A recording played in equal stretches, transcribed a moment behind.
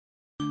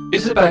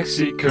It's the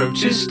Backseat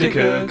Coaches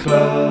Sticker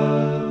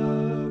Club.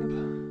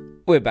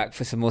 We're back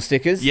for some more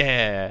stickers.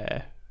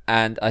 Yeah.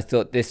 And I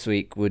thought this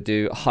week we'd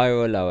do higher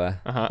or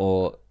lower,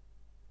 or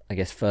I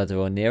guess further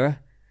or nearer.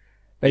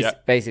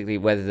 Basically,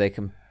 whether they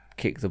can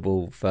kick the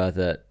ball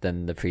further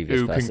than the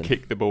previous person. Who can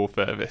kick the ball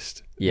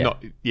furthest? Yeah.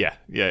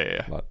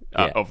 Well,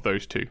 of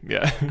those two,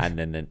 yeah. And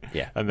then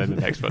And then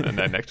the next one, and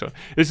then next one.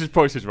 This is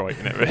Price is Right,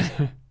 isn't it,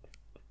 really?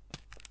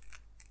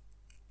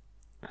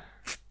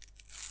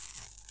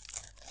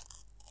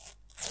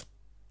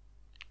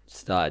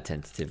 Started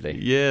tentatively.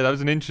 Yeah, that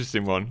was an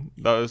interesting one.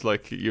 That was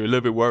like, you were a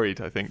little bit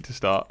worried, I think, to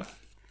start.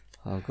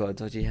 Oh, I've got a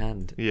dodgy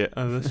hand. Yeah,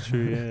 that's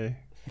true, yeah.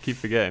 I keep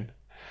forgetting.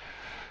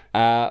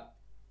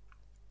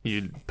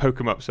 You poke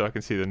them up so I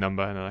can see the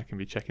number and then I can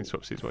be checking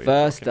swapsies while you're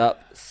First talking.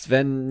 up,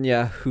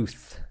 Svenja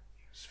Huth.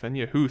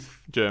 Svenja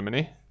Huth,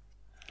 Germany.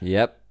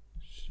 Yep.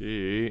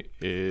 She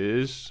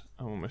is,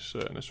 I'm almost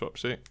certain, a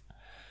swapsie.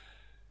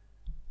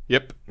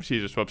 Yep,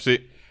 she's a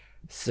swapsie.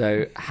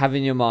 So have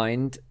in your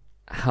mind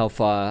how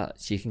far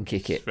she can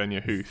kick it.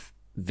 Svenja Huth.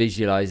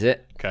 Visualize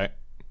it. Okay.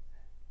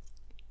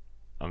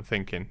 I'm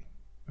thinking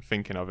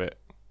of it.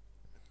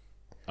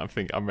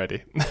 I'm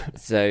ready.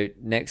 So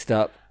next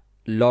up,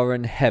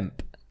 Lauren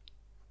Hemp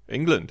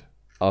England.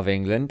 of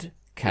England.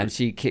 Can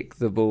she kick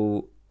the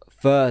ball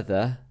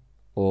further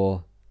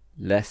or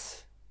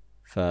less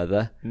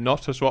further?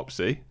 Not a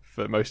swapsie,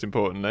 most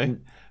importantly.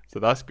 So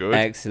that's good.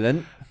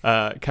 Excellent.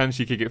 Can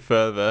she kick it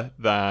further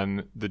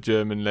than the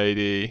German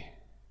lady?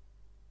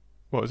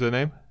 What was her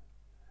name?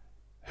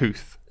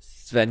 Huth.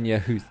 Svenja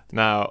Huth.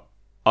 Now,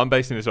 I'm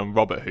basing this on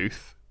Robert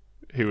Huth,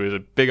 who was a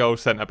big old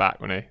centre-back,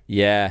 wasn't he?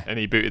 Yeah. And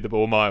he booted the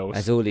ball miles.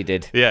 That's all he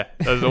did. Yeah,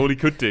 that's all he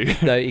could do.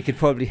 No, he could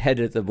probably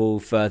header the ball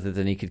further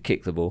than he could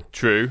kick the ball.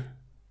 True.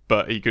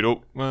 But he could...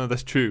 well,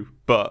 that's true.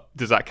 But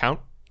does that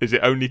count? Is it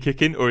only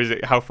kicking, or is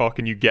it how far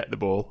can you get the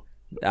ball?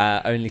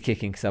 Only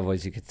kicking, because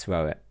otherwise you could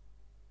throw it.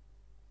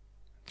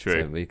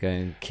 True. So we're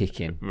going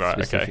kicking. Right,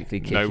 specifically okay.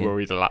 kicking. No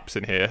worries, laps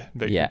in here.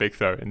 Yeah. Big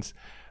throw-ins.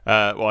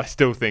 Well, I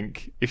still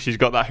think if she's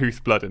got that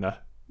Huth blood in her,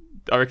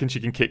 I reckon she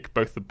can kick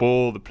both the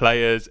ball, the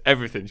players,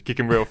 everything. She's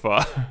kicking real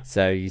far.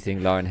 So you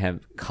think Lauren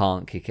Hemp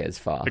can't kick it as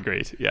far?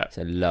 Agreed, yeah.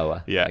 So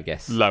lower, Yeah, I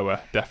guess. lower,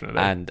 definitely.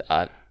 And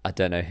I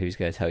don't know who's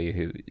going to tell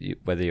you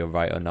whether you're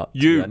right or not. To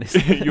You, be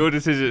honest. your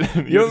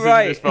decision. You're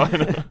right. Is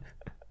final.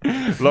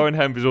 Lauren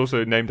Hemp is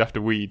also named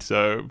after weed,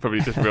 so probably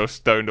just real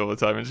stoned all the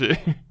time, isn't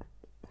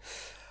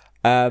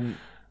she?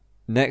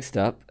 Next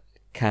up,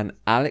 can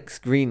Alex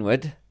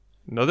Greenwood?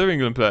 Another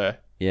England player.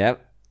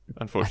 Yep.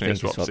 Unfortunately, I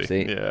think a swapsie. it's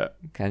swapsie. Yeah.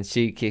 Can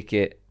she kick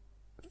it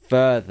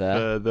further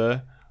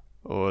Further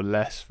or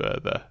less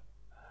further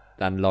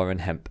than Lauren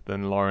Hemp?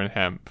 than Lauren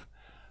Hemp?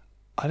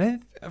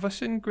 Have I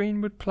seen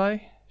Greenwood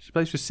play? She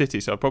plays for City,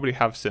 so I probably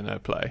have seen her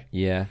play.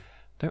 Yeah.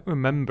 Don't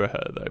remember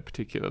her though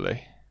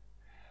particularly.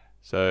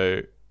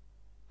 So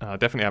I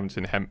definitely haven't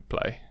seen Hemp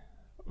play.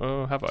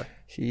 Oh, have I?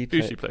 Who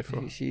does she play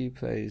for? She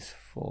plays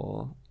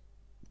for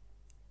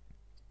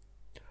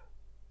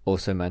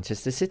also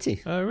Manchester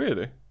City. Oh,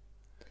 really?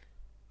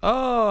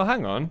 Oh,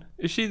 hang on.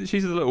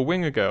 She's a little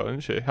winger girl,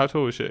 isn't she? How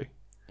tall is she?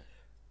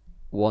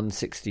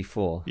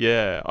 164.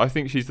 Yeah, I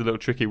think she's the little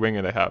tricky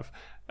winger they have.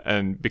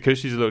 And because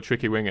she's a little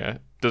tricky winger,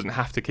 doesn't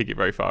have to kick it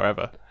very far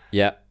ever.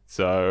 Yeah.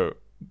 So,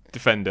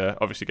 defender,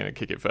 obviously going to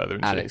kick it further,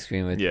 isn't Alex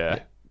Greenwood.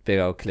 Yeah. Big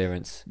old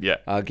clearance. Yeah.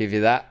 I'll give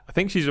you that. I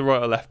think she's a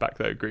right or left back,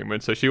 though,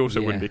 Greenwood. So she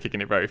also Yeah. wouldn't be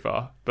kicking it very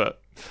far.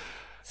 But,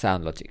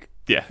 Sound logic.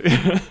 yeah.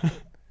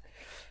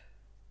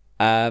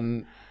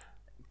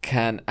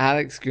 Can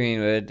Alex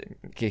Greenwood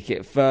kick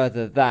it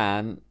further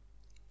than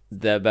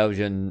the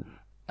Belgian...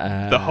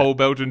 the whole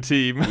Belgian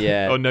team?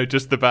 Yeah. Oh, no,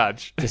 just the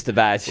badge. Just the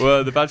badge.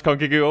 Well, the badge can't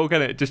kick it all,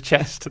 can it? Just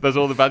chest. That's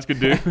all the badge can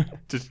do.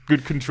 Just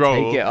good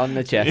control. Take it on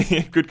the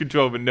chest. Good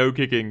control, but no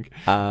kicking.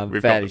 I'm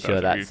We've fairly got the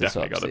sure Belgian- that's We've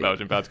definitely got the swapsie.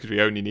 Belgian badge because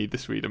we only need the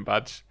Sweden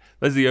badge.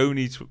 That's the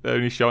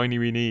only shiny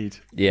we need.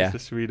 Yeah. It's the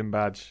Sweden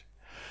badge.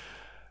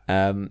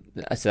 So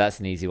that's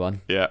an easy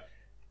one. Yeah.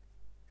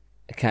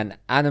 Can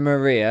Anna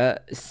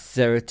Maria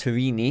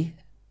Seratorini,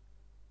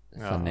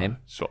 fun name,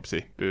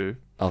 Swapsie. Boo.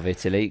 of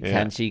Italy, Yeah.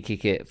 can she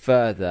kick it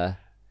further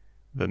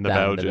Then the than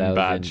Belgian, the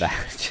Belgian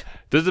badge.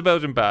 Does the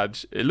Belgian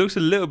badge? It looks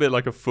a little bit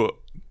like a foot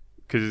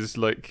because it's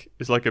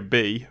like a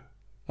B.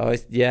 Oh, I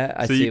So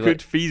see. you could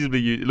feasibly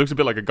use. It looks a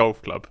bit like a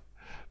golf club.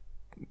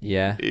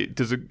 Yeah. It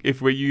does.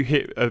 If where you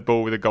hit a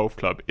ball with a golf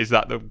club, is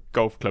that the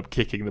golf club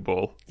kicking the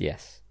ball?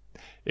 Yes.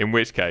 In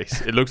which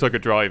case, it looks like a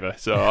driver.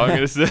 So I'm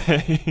going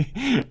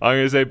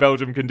to say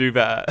Belgium can do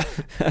better.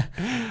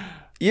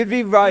 You'd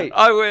be right.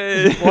 I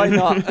win. Why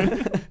not?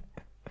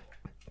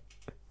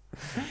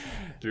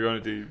 Do you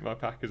want to do my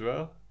pack as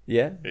well?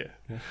 Yeah. Yeah.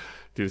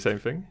 Do the same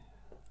thing?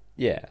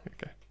 Yeah.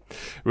 Okay.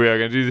 We are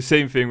going to do the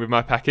same thing with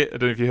my packet. I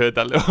don't know if you heard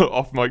that little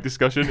off-mic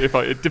discussion.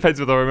 It depends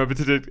whether I remember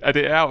to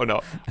edit it out or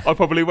not. I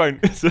probably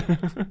won't.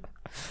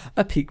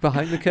 A peek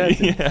behind the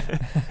curtain.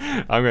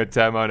 Yeah. I'm going to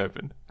tear mine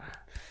open.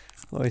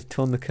 Oh, he's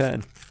torn the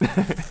curtain.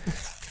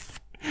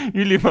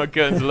 You leave my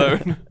curtains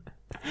alone.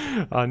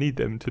 I need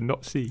them to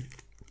not see.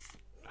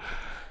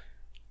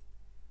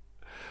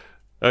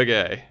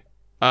 Okay.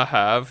 I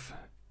have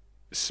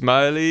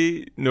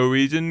smiley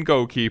Norwegian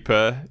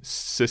goalkeeper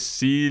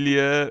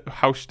Cecilia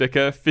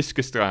Hausdecker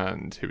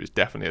Fiskerstrand, who is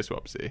definitely a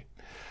swapsy.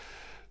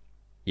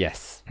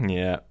 Yes.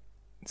 Yeah.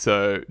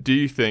 So, do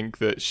you think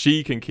that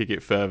she can kick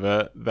it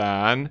further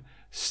than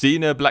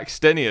Stina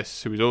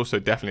Blackstenius, who is also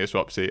definitely a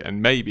swapsy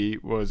and maybe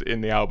was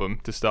in the album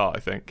to start, I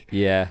think.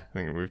 Yeah. I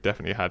think we've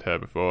definitely had her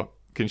before.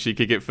 Can she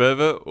kick it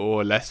further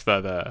or less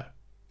further?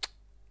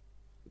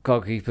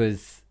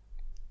 Goalkeepers,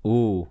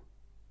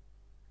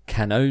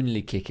 can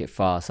only kick it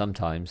far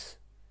sometimes.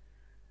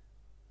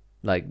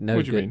 Like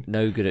no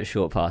good at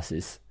short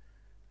passes.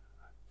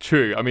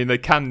 True. I mean, they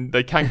can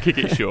kick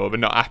it short, but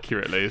not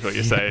accurately, is what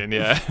you're saying.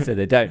 Yeah. So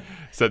they don't.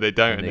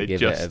 And they give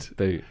just it a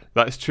boot.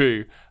 That's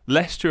true.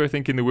 Less true, I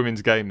think, in the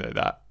women's game though.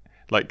 That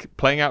like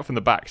playing out from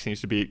the back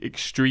seems to be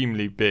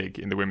extremely big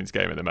in the women's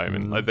game at the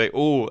moment. Like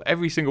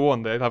every single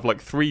one, they'd have like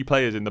 3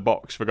 players in the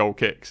box for goal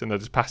kicks, and they'll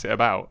just pass it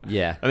about.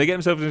 Yeah. And they get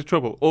themselves into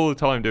trouble all the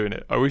time doing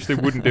it. I wish they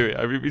wouldn't do it.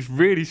 I mean, it's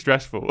really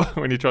stressful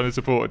when you're trying to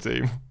support a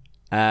team.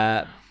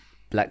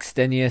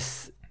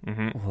 Blackstenius. I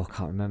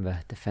can't remember.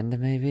 Defender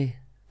maybe.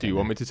 Do you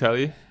want me to tell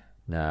you?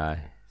 No,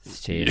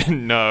 it's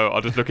cheating. No,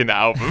 I'll just look in the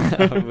album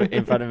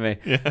in front of me.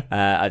 Yeah.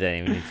 I don't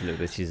even need to look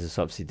that she's a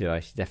swapsy, do I?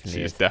 She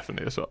definitely is. She's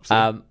definitely a swapsy.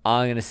 I'm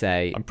gonna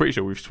say. I'm pretty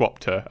sure we've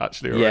swapped her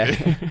actually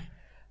already.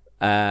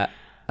 Yeah. I'm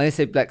gonna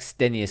say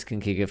Blackstenius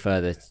can kick it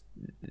further.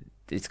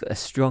 It's got a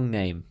strong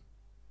name.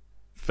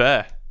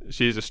 Fair.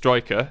 She's a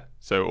striker,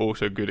 so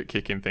also good at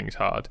kicking things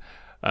hard.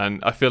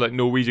 And I feel like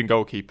Norwegian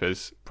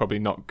goalkeepers probably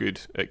not good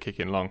at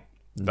kicking long.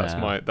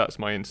 That's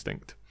my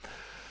instinct.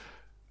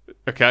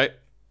 Okay,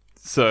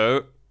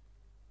 so,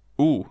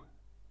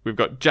 we've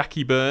got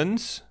Jackie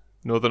Burns,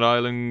 Northern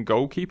Ireland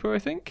goalkeeper, I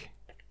think.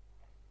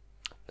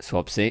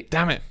 Swapsy.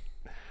 Damn it.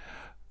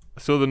 I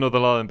saw the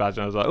Northern Ireland badge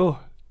and I was like,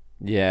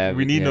 yeah,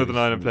 we need Northern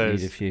Ireland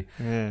players. Need a few.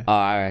 Yeah.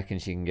 I reckon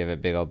she can give it a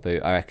big old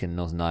boot. I reckon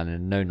Northern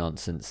Ireland, no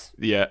nonsense.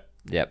 Yeah.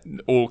 Yep.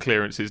 All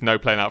clearances, no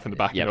playing out from the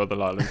back in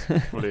Northern Ireland.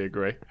 Fully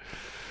agree.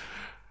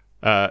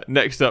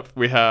 Next up,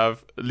 we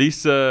have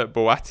Lisa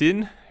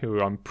Boatin, who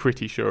I'm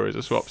pretty sure is a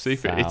swapsy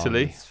for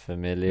Italy.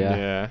 Familiar.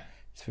 Yeah.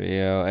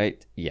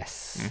 308.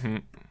 Yes.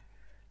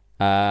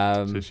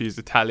 So she's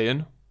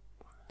Italian.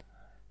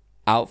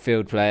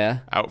 Outfield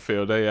player.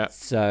 Outfielder, yeah.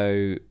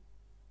 So,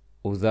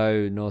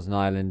 although Northern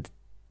Ireland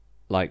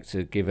like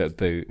to give it a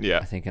boot,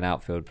 I think an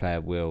outfield player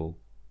will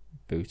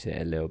boot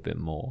it a little bit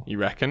more. You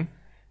reckon?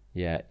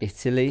 Yeah.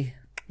 Italy.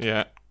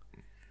 Yeah.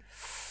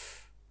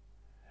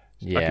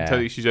 I can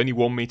tell you she's only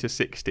 1.60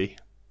 meters,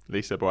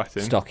 Lisa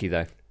Boatin. Stocky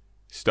though.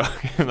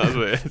 Stocky, that's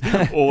what it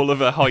is. All of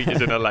her height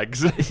is in her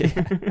legs.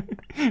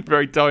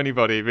 Very tiny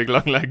body, big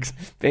long legs.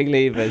 Big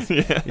levers.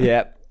 Yeah.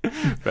 Yep.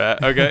 Fair.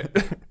 Okay.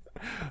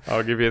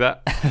 I'll give you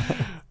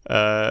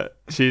that.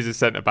 She's a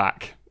centre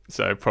back,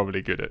 so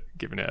probably good at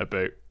giving it a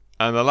boot.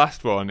 And the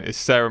last one is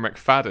Sarah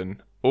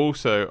McFadden,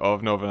 also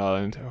of Northern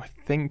Ireland, who I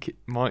think it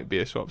might be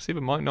a swapsy,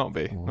 but might not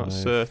be. Not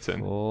certain.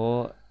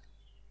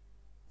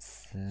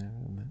 Sarah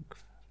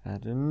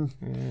McFadden.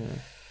 Yeah.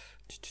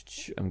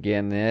 I'm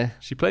getting there.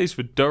 She plays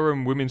for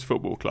Durham Women's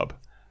Football Club.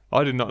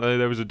 I did not know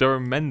there was a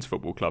Durham Men's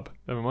Football Club.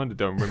 Never mind a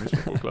Durham Women's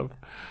Football Club.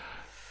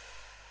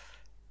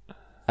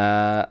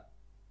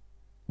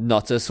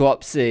 Not a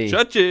swapsy.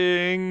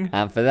 Judging.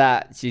 And for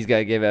that, she's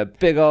going to give a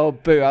big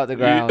old boot out the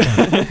ground.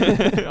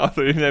 I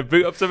thought you were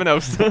boot up someone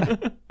else.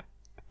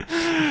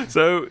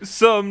 So,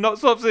 some not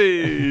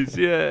swapsies.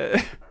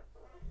 Yeah.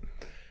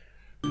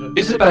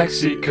 It's a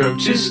Backseat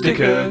Coaches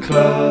Sticker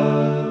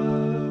Club.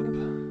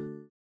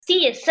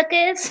 See you,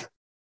 suckers.